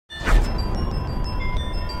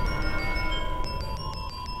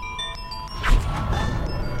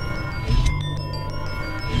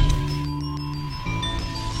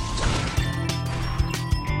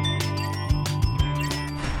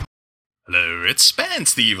it's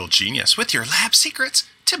Spence, the evil genius, with your lab secrets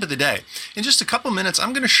tip of the day. In just a couple minutes,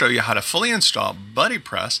 I'm going to show you how to fully install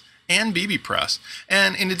BuddyPress and bbPress.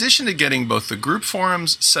 And in addition to getting both the group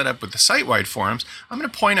forums set up with the site-wide forums, I'm going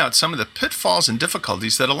to point out some of the pitfalls and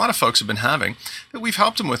difficulties that a lot of folks have been having that we've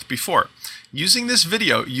helped them with before. Using this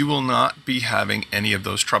video, you will not be having any of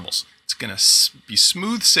those troubles. It's going to be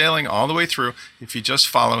smooth sailing all the way through if you just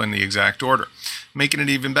follow in the exact order. Making it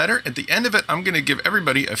even better, at the end of it, I'm going to give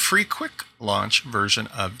everybody a free quick launch version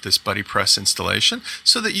of this BuddyPress installation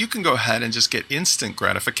so that you can go ahead and just get instant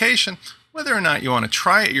gratification. Whether or not you want to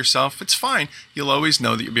try it yourself, it's fine. You'll always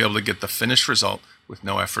know that you'll be able to get the finished result with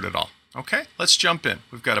no effort at all. Okay, let's jump in.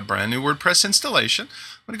 We've got a brand new WordPress installation.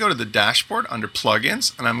 I'm going to go to the dashboard under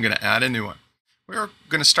plugins, and I'm going to add a new one. We're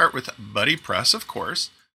going to start with BuddyPress, of course.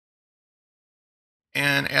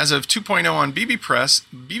 And as of 2.0 on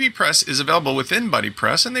bbPress is available within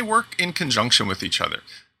BuddyPress, and they work in conjunction with each other.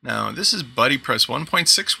 Now, this is BuddyPress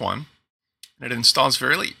 1.61, and it installs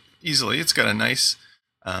very easily. It's got a nice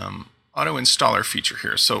auto installer feature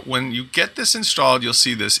here. So when you get this installed, you'll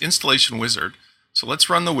see this installation wizard. So let's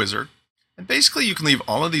run the wizard. And basically, you can leave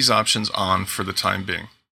all of these options on for the time being.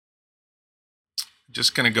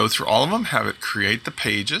 Just going to go through all of them, have it create the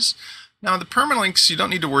pages. Now, the permalinks you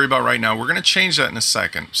don't need to worry about right now. We're going to change that in a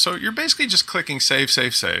second. So you're basically just clicking save,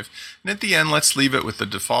 save, save. And at the end, let's leave it with the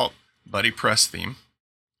default BuddyPress theme.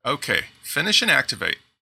 Okay, finish and activate.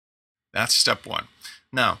 That's step one.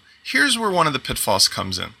 Now, here's where one of the pitfalls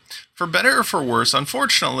comes in. For better or for worse,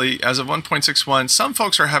 unfortunately, as of 1.61, some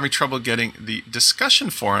folks are having trouble getting the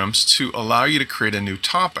discussion forums to allow you to create a new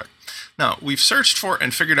topic. Now, we've searched for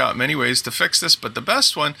and figured out many ways to fix this, but the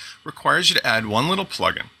best one requires you to add one little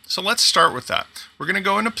plugin. So let's start with that. We're going to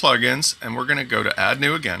go into plugins and we're going to go to add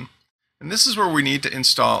new again. And this is where we need to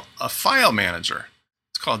install a file manager.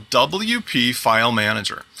 It's called WP File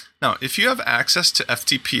Manager. Now, if you have access to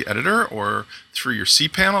FTP Editor or through your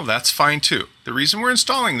cPanel, that's fine too. The reason we're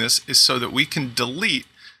installing this is so that we can delete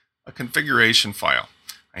a configuration file.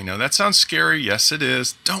 I know that sounds scary. Yes, it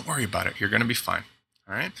is. Don't worry about it. You're going to be fine.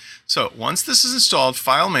 All right. So once this is installed,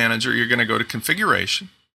 File Manager, you're going to go to Configuration.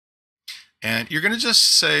 And you're going to just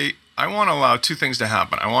say, I want to allow two things to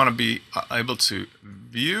happen. I want to be able to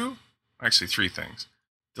view, actually three things,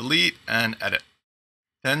 delete and edit.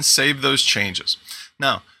 Then save those changes.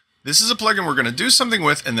 Now, this is a plugin we're going to do something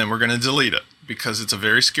with, and then we're going to delete it because it's a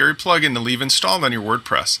very scary plugin to leave installed on your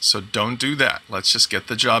WordPress. So don't do that. Let's just get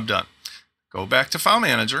the job done. Go back to File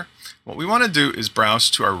Manager. What we want to do is browse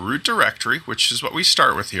to our root directory, which is what we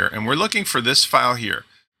start with here. And we're looking for this file here,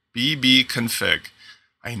 bbconfig.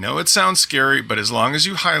 I know it sounds scary, but as long as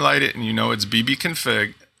you highlight it and you know it's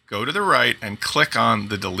bbconfig, go to the right and click on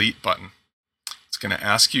the delete button. It's going to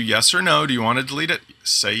ask you yes or no. Do you want to delete it?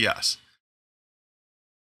 Say yes.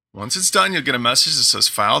 Once it's done, you'll get a message that says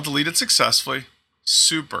file deleted successfully.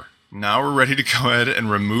 Super. Now we're ready to go ahead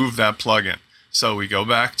and remove that plugin. So we go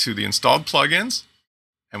back to the installed plugins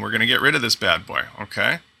and we're going to get rid of this bad boy.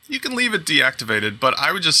 Okay. You can leave it deactivated, but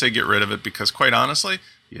I would just say get rid of it because quite honestly,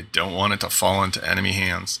 you don't want it to fall into enemy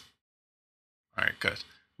hands. All right, good.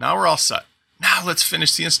 Now we're all set. Now let's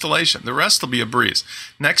finish the installation. The rest will be a breeze.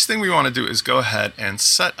 Next thing we want to do is go ahead and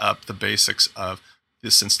set up the basics of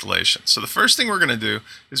this installation. So the first thing we're going to do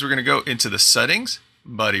is we're going to go into the settings,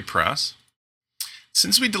 BuddyPress.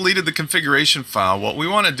 Since we deleted the configuration file, what we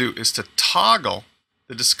want to do is to toggle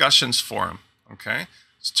the discussions forum. Okay,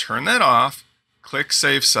 so turn that off, click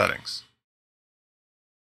Save Settings.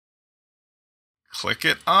 Click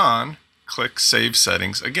it on, click Save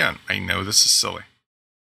Settings again. I know this is silly.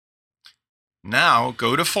 Now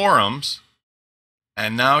go to Forums,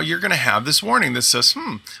 and now you're going to have this warning that says,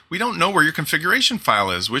 we don't know where your configuration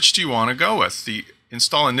file is. Which do you want to go with?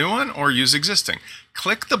 Install a new one or use existing?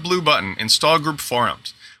 Click the blue button, Install Group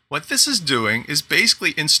Forums. What this is doing is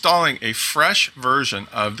basically installing a fresh version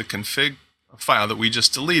of the config file that we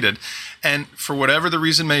just deleted, and for whatever the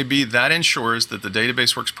reason may be, that ensures that the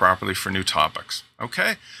database works properly for new topics.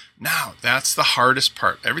 Okay, now that's the hardest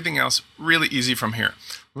part. Everything else really easy from here.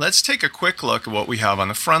 Let's take a quick look at what we have on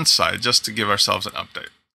the front side just to give ourselves an update.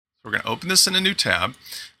 We're going to open this in a new tab,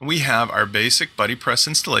 and we have our basic BuddyPress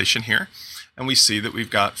installation here, and we see that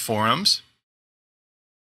we've got forums,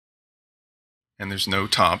 and there's no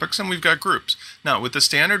topics, and we've got groups. Now with the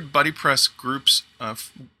standard BuddyPress groups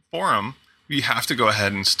forum, you have to go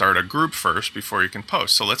ahead and start a group first before you can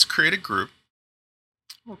post. So let's create a group.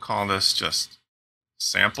 We'll call this just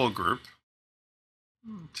sample group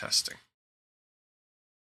testing.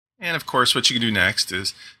 And of course, what you can do next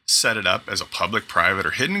is set it up as a public, private,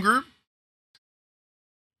 or hidden group.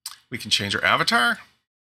 We can change our avatar,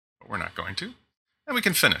 but we're not going to. And we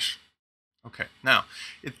can finish. Okay, now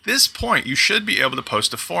at this point, you should be able to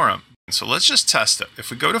post a forum. So let's just test it. If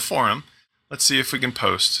we go to forum, let's see if we can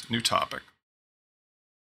post new topic.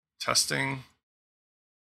 Testing,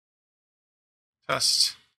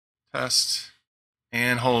 test, test,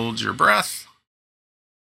 and hold your breath.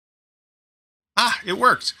 Ah, it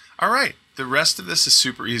worked. All right, the rest of this is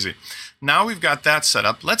super easy. Now we've got that set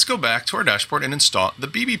up. Let's go back to our dashboard and install the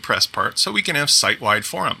bbPress part so we can have site-wide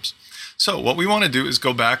forums. So what we want to do is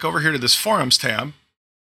go back over here to this Forums tab,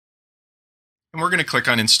 and we're going to click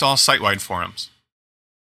on Install Site-Wide Forums.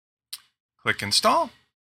 Click Install,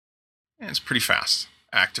 and it's pretty fast.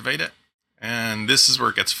 Activate it, and this is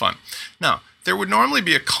where it gets fun. Now, there would normally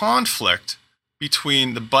be a conflict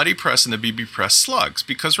between the BuddyPress and the bbPress slugs,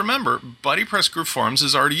 because remember, BuddyPress Group Forums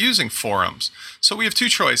is already using forums. So we have two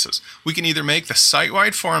choices. We can either make the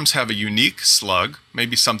site-wide forums have a unique slug,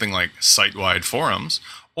 maybe something like site-wide forums,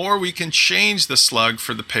 or we can change the slug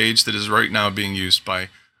for the page that is right now being used by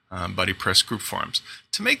BuddyPress Group Forums.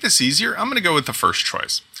 To make this easier, I'm going to go with the first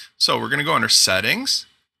choice. So we're going to go under Settings,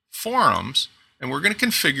 Forums, and we're going to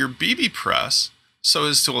configure bbPress so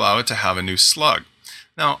as to allow it to have a new slug.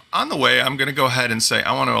 Now, on the way, I'm going to go ahead and say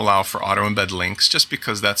I want to allow for auto-embed links just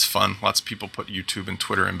because that's fun. Lots of people put YouTube and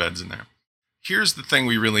Twitter embeds in there. Here's the thing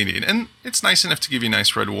we really need, and it's nice enough to give you a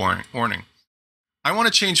nice red warning. I want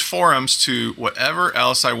to change forums to whatever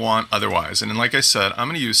else I want otherwise. And then, like I said, I'm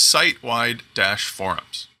going to use site-wide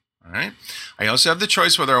 -forums. All right. I also have the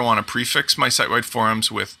choice whether I want to prefix my site-wide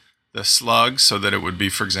forums with the slug so that it would be,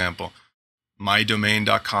 for example,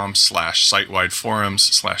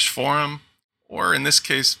 mydomain.com/site-wide-forums/forum. Or in this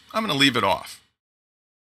case, I'm going to leave it off.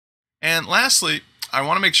 And lastly, I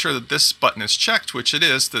want to make sure that this button is checked, which it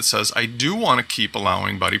is, that says I do want to keep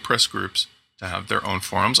allowing BuddyPress groups to have their own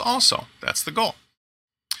forums also. That's the goal.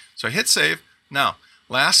 So I hit save. Now,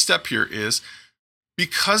 last step here is,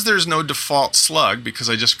 because there's no default slug, because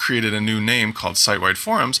I just created a new name called Site-Wide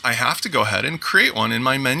Forums, I have to go ahead and create one in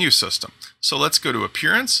my menu system. So let's go to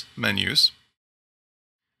Appearance, Menus.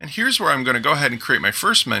 And here's where I'm going to go ahead and create my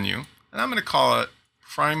first menu. And I'm going to call it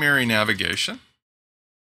Primary Navigation.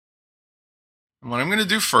 And what I'm going to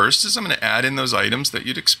do first is I'm going to add in those items that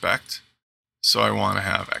you'd expect. So I want to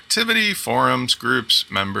have activity, forums, groups,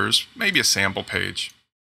 members, maybe a sample page.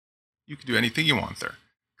 You can do anything you want there.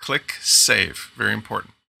 Click Save, very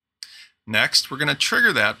important. Next, we're going to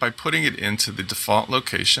trigger that by putting it into the default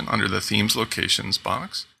location under the Themes Locations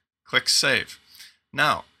box. Click Save.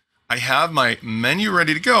 Now, I have my menu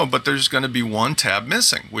ready to go, but there's going to be one tab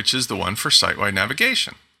missing, which is the one for site-wide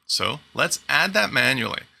navigation. So let's add that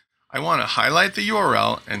manually. I want to highlight the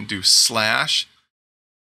URL and do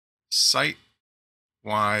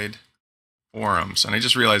 /site-wide forums. And I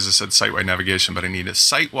just realized I said site-wide navigation, but I need a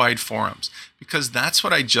site-wide forums because that's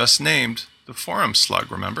what I just named the forum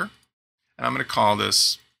slug, remember? And I'm going to call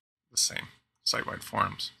this the same, site-wide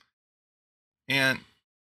forums. And I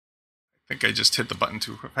think I just hit the button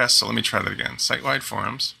too fast, so let me try that again. Site-wide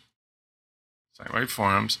forums,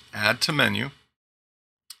 add to menu.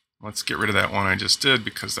 Let's get rid of that one I just did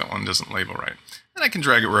because that one doesn't label right. And I can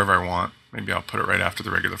drag it wherever I want. Maybe I'll put it right after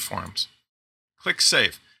the regular forums. Click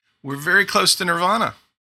Save. We're very close to Nirvana.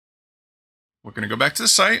 We're going to go back to the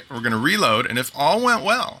site, we're going to reload, and if all went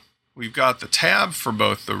well, we've got the tab for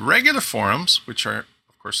both the regular forums, which are,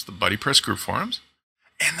 of course, the BuddyPress group forums,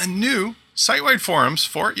 and the new site-wide forums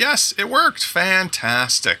for, yes, it worked.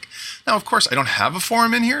 Fantastic. Now, of course, I don't have a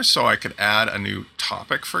forum in here, so I could add a new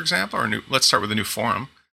topic, for example, or let's start with a new forum.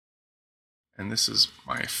 And this is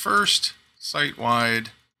my first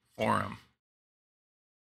site-wide forum.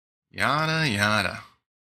 Yada, yada.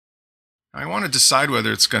 I want to decide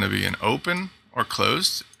whether it's going to be an open or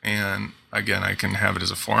closed. And again, I can have it as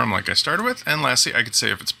a forum like I started with. And lastly, I could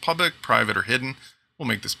say if it's public, private, or hidden. We'll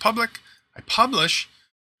make this public. I publish.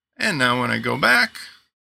 And now when I go back,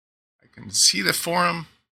 I can see the forum,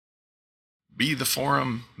 be the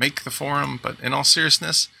forum, make the forum. But in all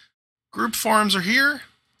seriousness, group forums are here.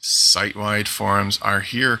 Site-wide forums are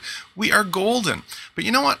here. We are golden. But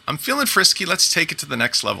you know what? I'm feeling frisky. Let's take it to the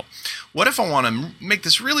next level. What if I want to make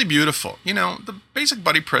this really beautiful? You know, the basic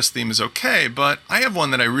BuddyPress theme is okay, but I have one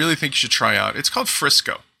that I really think you should try out. It's called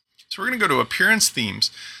Frisco. So we're going to go to Appearance Themes.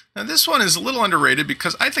 Now this one is a little underrated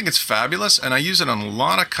because I think it's fabulous and I use it on a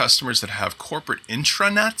lot of customers that have corporate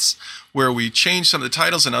intranets where we change some of the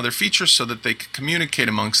titles and other features so that they can communicate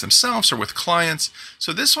amongst themselves or with clients.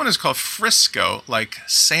 So this one is called Frisco, like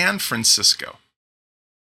San Francisco.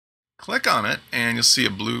 Click on it and you'll see a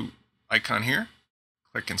blue icon here.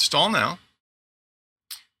 Click Install Now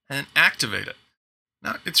and activate it.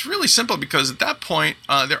 Now, it's really simple because at that point,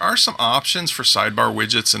 there are some options for sidebar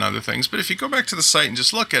widgets and other things. But if you go back to the site and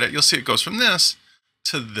just look at it, you'll see it goes from this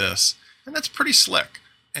to this. And that's pretty slick.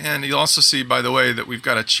 And you'll also see, by the way, that we've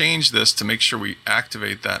got to change this to make sure we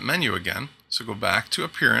activate that menu again. So go back to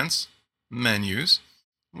Appearance, Menus.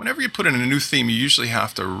 Whenever you put in a new theme, you usually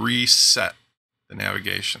have to reset the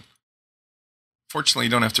navigation. Fortunately,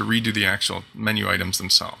 you don't have to redo the actual menu items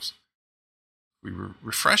themselves. We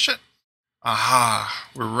refresh it. Aha,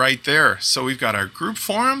 we're right there. So we've got our group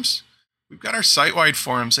forums, we've got our site-wide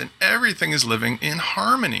forums, and everything is living in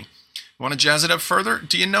harmony. Want to jazz it up further?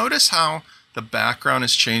 Do you notice how the background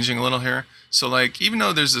is changing a little here? So like, even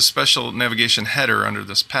though there's a special navigation header under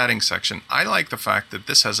this padding section, I like the fact that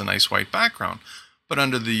this has a nice white background, but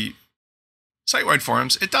under the site-wide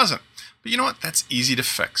forums, it doesn't. But you know what? That's easy to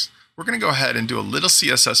fix. We're going to go ahead and do a little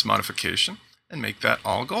CSS modification and make that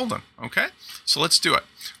all golden, okay? So let's do it.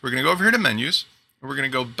 We're going to go over here to Menus, and we're going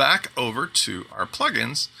to go back over to our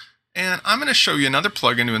plugins, and I'm going to show you another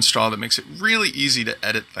plugin to install that makes it really easy to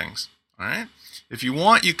edit things, all right? If you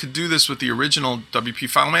want, you could do this with the original WP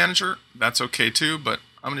File Manager. That's okay too, but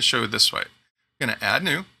I'm going to show you this way. I'm going to add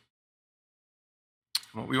new.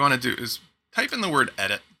 What we want to do is type in the word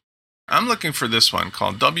edit. I'm looking for this one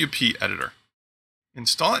called WP Editor.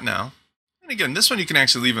 Install it now. And again, this one you can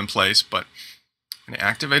actually leave in place, but I'm going to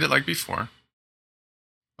activate it like before.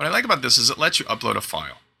 What I like about this is it lets you upload a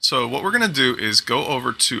file. So what we're going to do is go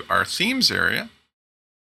over to our themes area.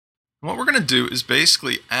 And what we're going to do is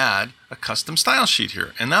basically add a custom style sheet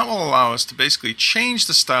here. And that will allow us to basically change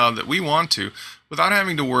the style that we want to without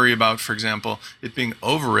having to worry about, for example, it being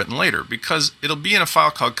overwritten later, because it'll be in a file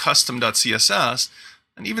called custom.css.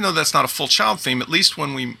 And even though that's not a full child theme, at least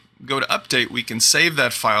when we go to update, we can save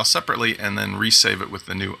that file separately and then resave it with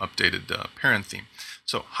the new updated parent theme.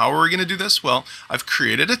 So how are we going to do this? Well, I've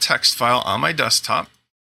created a text file on my desktop,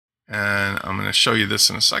 and I'm going to show you this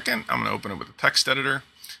in a second. I'm going to open it with a text editor.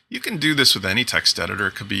 You can do this with any text editor.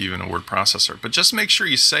 It could be even a word processor, but just make sure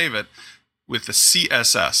you save it with the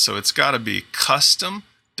CSS. So it's got to be custom.css,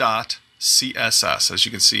 as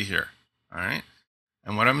you can see here. All right.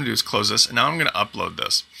 And what I'm going to do is close this, and now I'm going to upload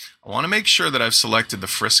this. I want to make sure that I've selected the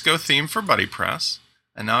Frisco theme for BuddyPress,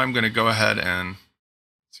 and now I'm going to go ahead and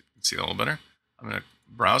so you can see it a little better. I'm going to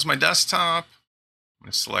browse my desktop. I'm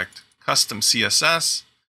going to select Custom CSS.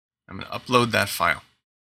 I'm going to upload that file.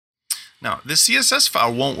 Now, this CSS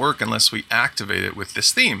file won't work unless we activate it with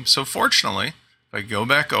this theme. So fortunately, if I go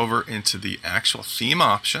back over into the actual theme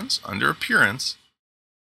options under Appearance,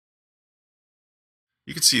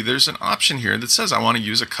 you can see there's an option here that says I want to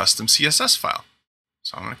use a custom CSS file.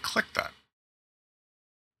 So I'm going to click that.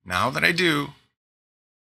 Now that I do,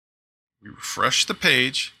 we refresh the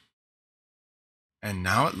page, and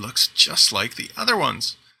now it looks just like the other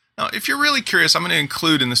ones. Now, if you're really curious, I'm going to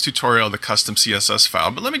include in this tutorial the custom CSS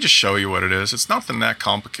file, but let me just show you what it is. It's nothing that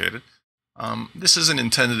complicated. This isn't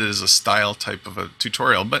intended as a style type of a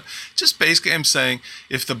tutorial, but just basically I'm saying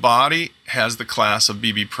if the body has the class of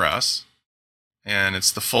BBPress, and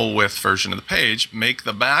it's the full width version of the page, make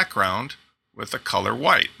the background with the color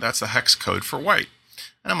white. That's the hex code for white.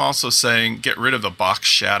 And I'm also saying get rid of the box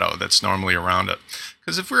shadow that's normally around it.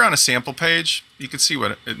 Because if we're on a sample page, you can see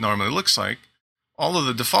what it normally looks like. All of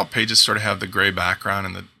the default pages sort of have the gray background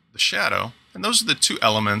and the shadow. And those are the two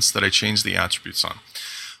elements that I changed the attributes on.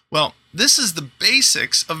 Well, this is the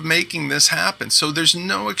basics of making this happen. So there's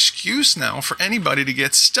no excuse now for anybody to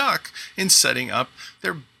get stuck in setting up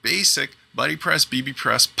their basic BuddyPress,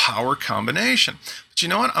 BBPress power combination. But you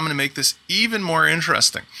know what? I'm going to make this even more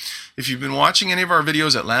interesting. If you've been watching any of our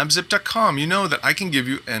videos at labzip.com, you know that I can give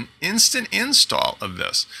you an instant install of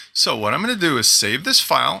this. So what I'm going to do is save this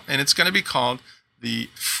file, and it's going to be called the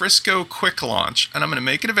Frisco Quick Launch, and I'm going to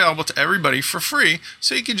make it available to everybody for free,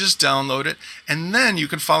 so you can just download it, and then you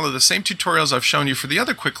can follow the same tutorials I've shown you for the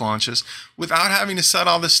other quick launches without having to set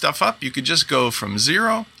all this stuff up. You could just go from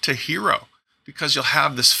zero to hero, because you'll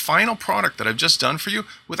have this final product that I've just done for you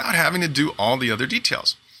without having to do all the other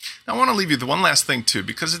details. Now, I want to leave you with one last thing too,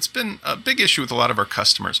 because it's been a big issue with a lot of our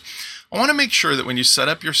customers. I want to make sure that when you set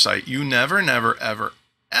up your site, you never, ever,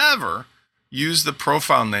 ever use the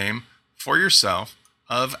profile name for yourself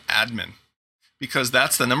of admin, because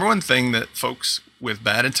that's the number one thing that folks with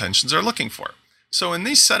bad intentions are looking for. So in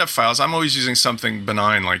these setup files, I'm always using something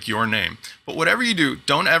benign like your name. But whatever you do,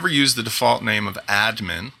 don't ever use the default name of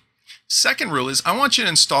admin. Second rule is I want you to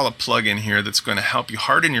install a plugin here that's going to help you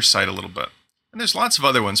harden your site a little bit. And there's lots of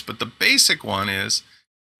other ones, but the basic one is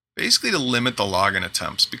basically to limit the login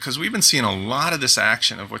attempts, because we've been seeing a lot of this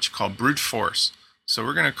action of what you call brute force. So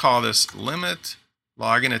we're going to call this limit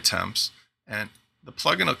login attempts, and the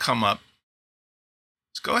plugin will come up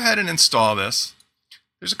So go ahead and install this.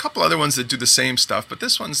 There's a couple other ones that do the same stuff, but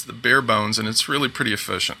this one's the bare bones and it's really pretty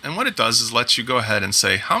efficient. And what it does is lets you go ahead and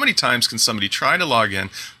say, how many times can somebody try to log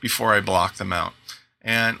in before I block them out?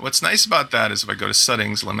 And what's nice about that is if I go to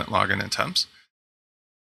settings, limit login attempts,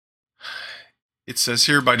 it says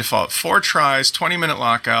here by default, 4 tries, 20-minute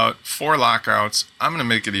lockout, 4 lockouts. I'm going to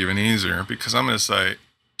make it even easier because I'm going to say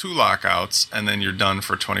 2 lockouts and then you're done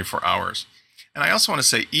for 24 hours. And I also want to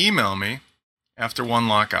say email me after 1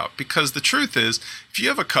 lockout, because the truth is, if you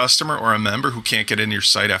have a customer or a member who can't get into your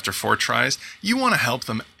site after 4 tries, you want to help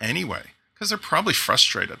them anyway because they're probably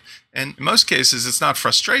frustrated. And in most cases, it's not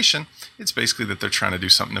frustration, it's basically that they're trying to do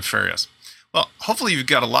something nefarious. Well, hopefully you've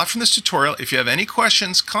got a lot from this tutorial. If you have any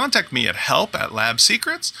questions, contact me at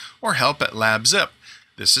help@labsecrets or help@labzip.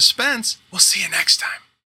 This is Spence. We'll see you next time.